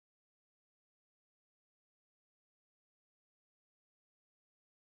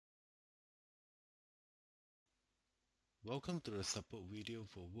Welcome to the support video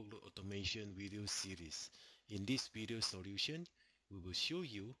for workload automation video series. In this video solution, we will show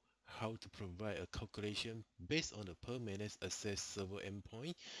you how to provide a calculation based on the per managed access server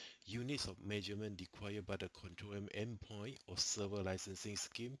endpoint, units of measurement required by the Control-M endpoint or server licensing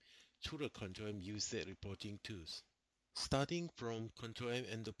scheme through the Control-M usage reporting tools. Starting from Control-M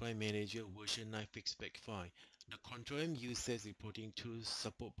Enterprise Manager version 9 fixed spec 5, the Control-M usage reporting tools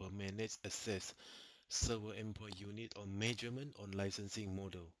support per managed access server endpoint unit or measurement on licensing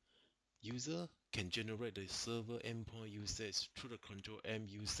model. User can generate the server endpoint usage through the Control-M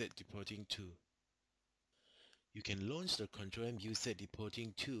usage reporting tool. You can launch the Control-M usage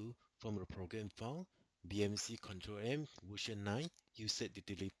reporting tool from the program file BMC Control-M version 9 usage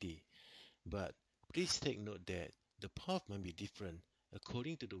utility. But please take note that the path might be different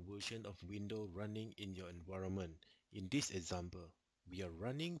according to the version of Windows running in your environment. In this example, we are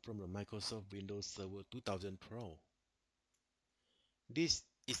running from the Microsoft Windows Server 2012. This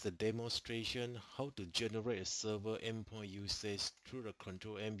is a demonstration how to generate a server endpoint usage through the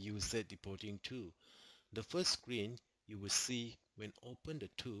Control-M usage reporting tool. The first screen you will see when open the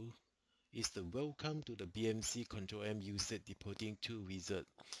tool is the Welcome to the BMC Control-M usage reporting tool wizard.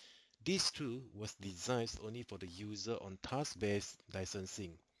 This tool was designed only for the user on task-based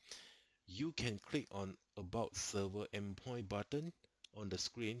licensing. You can click on About Server Endpoint button on the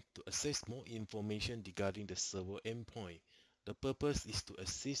screen to access more information regarding the server endpoint. The purpose is to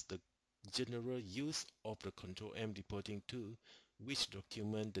assist the general use of the Control-M reporting tool, which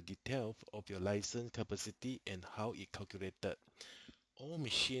documents the details of your license capacity and how it calculated. All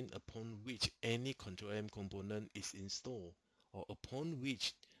machines upon which any Control-M component is installed or upon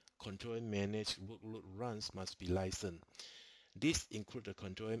which Control-M managed workload runs must be licensed. This includes the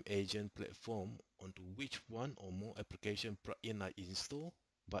Control-M agent platform onto which one or more application plugins are installed,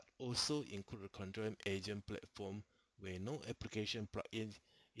 but also include the Control-M agent platform where no application plugin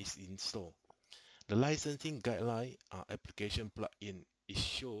is installed. The licensing guideline or application plugin is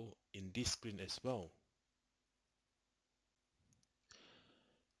shown in this screen as well.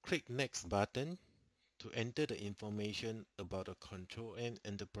 Click Next button to enter the information about the Control-M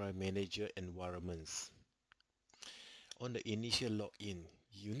Enterprise Manager environments. On the initial login,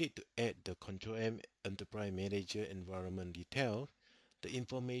 you need to add the Control-M Enterprise Manager environment detail. The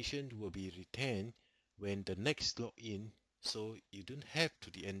information will be retained when the next login, so you don't have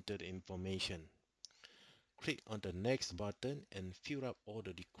to re-enter the information. Click on the Next button and fill up all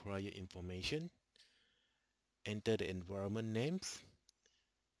the required information. Enter the environment names,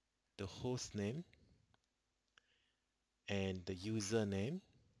 the host name, and the username,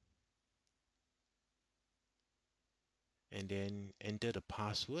 and then enter the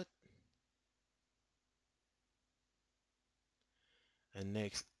password, and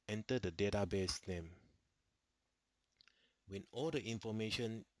next enter the database name. When all the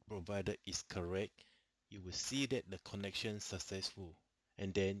information provided is correct, you will see that the connection is successful,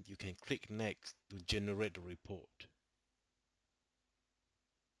 and then you can click Next to generate the report.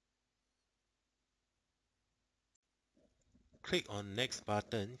 Click on Next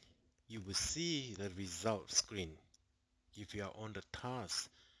button, you will see the result screen. If you are on the task,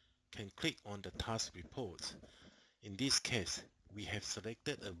 can click on the task report. In this case, we have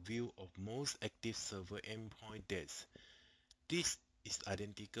selected a view of most active server endpoint dates. This is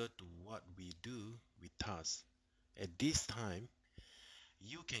identical to what we do with tasks. At this time,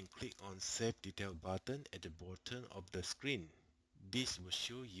 you can click on Save Detail button at the bottom of the screen. This will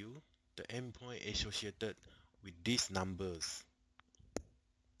show you the endpoint associated with these numbers.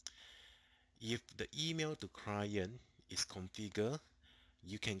 If the email to client is configured,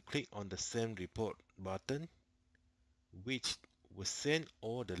 you can click on the Send Report button, which will send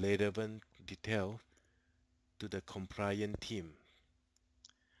all the relevant details to the compliance team.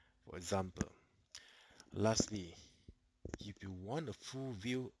 For example, lastly, if you want a full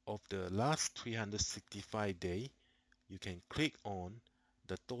view of the last 365 days, you can click on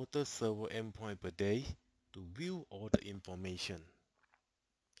the total server endpoint per day to view all the information.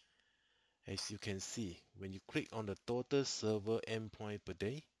 As you can see, when you click on the total server endpoint per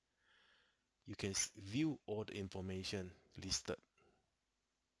day, you can view all the information listed.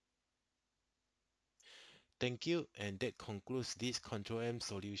 Thank you, and that concludes this Control-M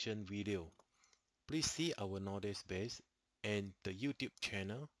solution video. Please see our knowledge base and the YouTube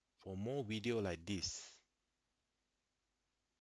channel for more videos like this.